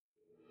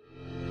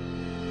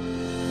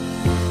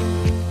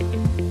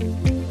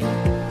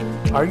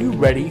Are you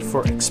ready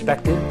for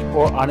expected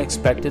or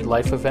unexpected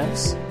life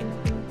events?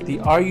 The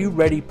Are You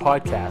Ready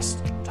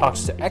podcast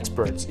talks to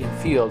experts in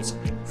fields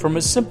from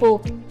as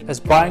simple as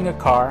buying a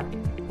car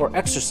or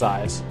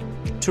exercise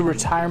to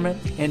retirement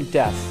and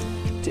death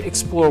to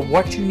explore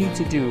what you need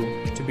to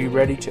do to be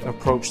ready to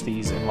approach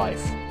these in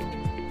life.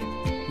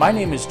 My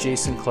name is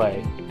Jason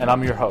Clay, and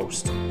I'm your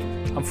host.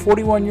 I'm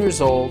 41 years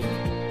old,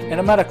 and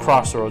I'm at a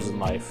crossroads in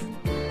life.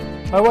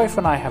 My wife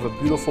and I have a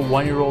beautiful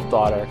 1-year-old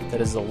daughter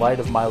that is the light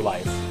of my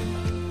life.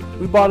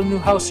 We bought a new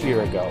house a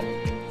year ago.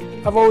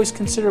 I've always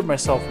considered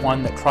myself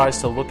one that tries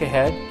to look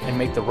ahead and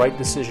make the right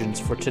decisions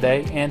for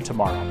today and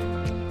tomorrow.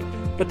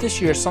 But this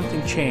year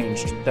something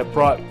changed that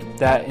brought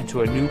that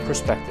into a new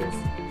perspective.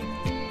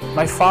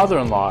 My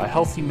father-in-law, a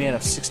healthy man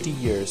of 60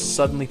 years,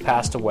 suddenly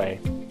passed away.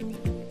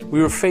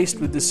 We were faced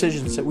with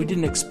decisions that we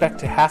didn't expect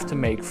to have to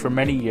make for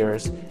many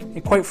years,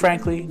 and quite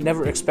frankly,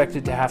 never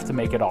expected to have to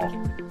make at all.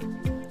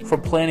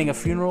 From planning a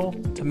funeral,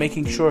 to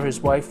making sure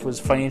his wife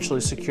was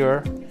financially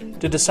secure,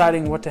 to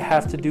deciding what to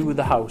have to do with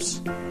the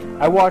house,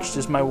 I watched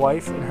as my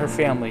wife and her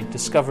family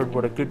discovered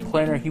what a good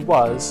planner he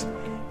was,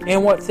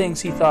 and what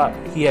things he thought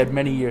he had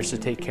many years to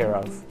take care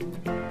of.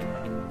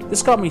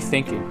 This got me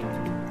thinking.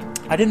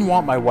 I didn't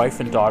want my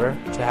wife and daughter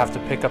to have to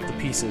pick up the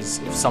pieces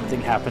if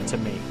something happened to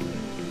me.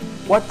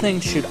 What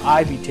things should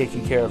I be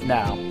taking care of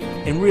now?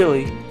 And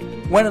really,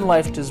 when in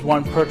life does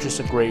one purchase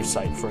a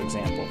gravesite, for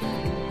example?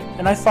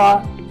 And I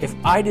thought, if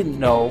I didn't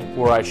know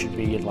where I should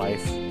be in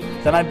life,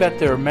 then I bet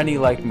there are many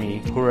like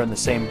me who are in the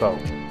same boat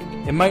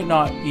and might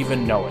not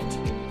even know it.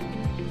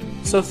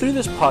 So through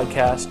this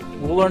podcast,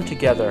 we'll learn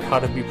together how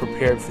to be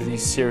prepared for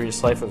these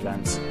serious life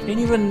events, and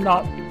even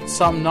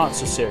some not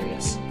so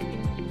serious.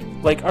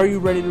 Like, are you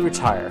ready to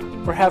retire,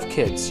 or have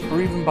kids,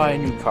 or even buy a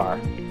new car?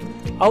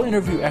 I'll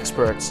interview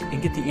experts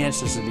and get the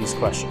answers to these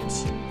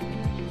questions.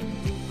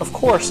 Of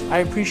course, I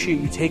appreciate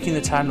you taking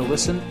the time to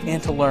listen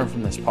and to learn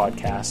from this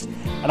podcast,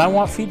 and I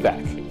want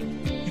feedback.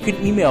 You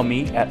can email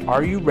me at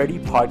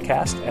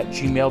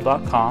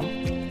areyoureadypodcast@gmail.com,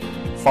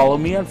 follow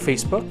me on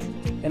Facebook,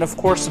 and of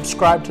course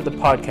subscribe to the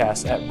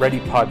podcast at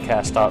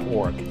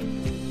readypodcast.org.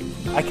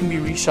 I can be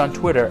reached on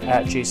Twitter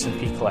at Jason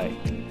P. Clay.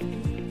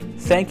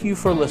 Thank you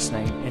for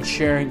listening and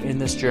sharing in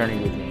this journey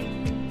with me.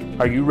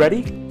 Are you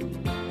ready?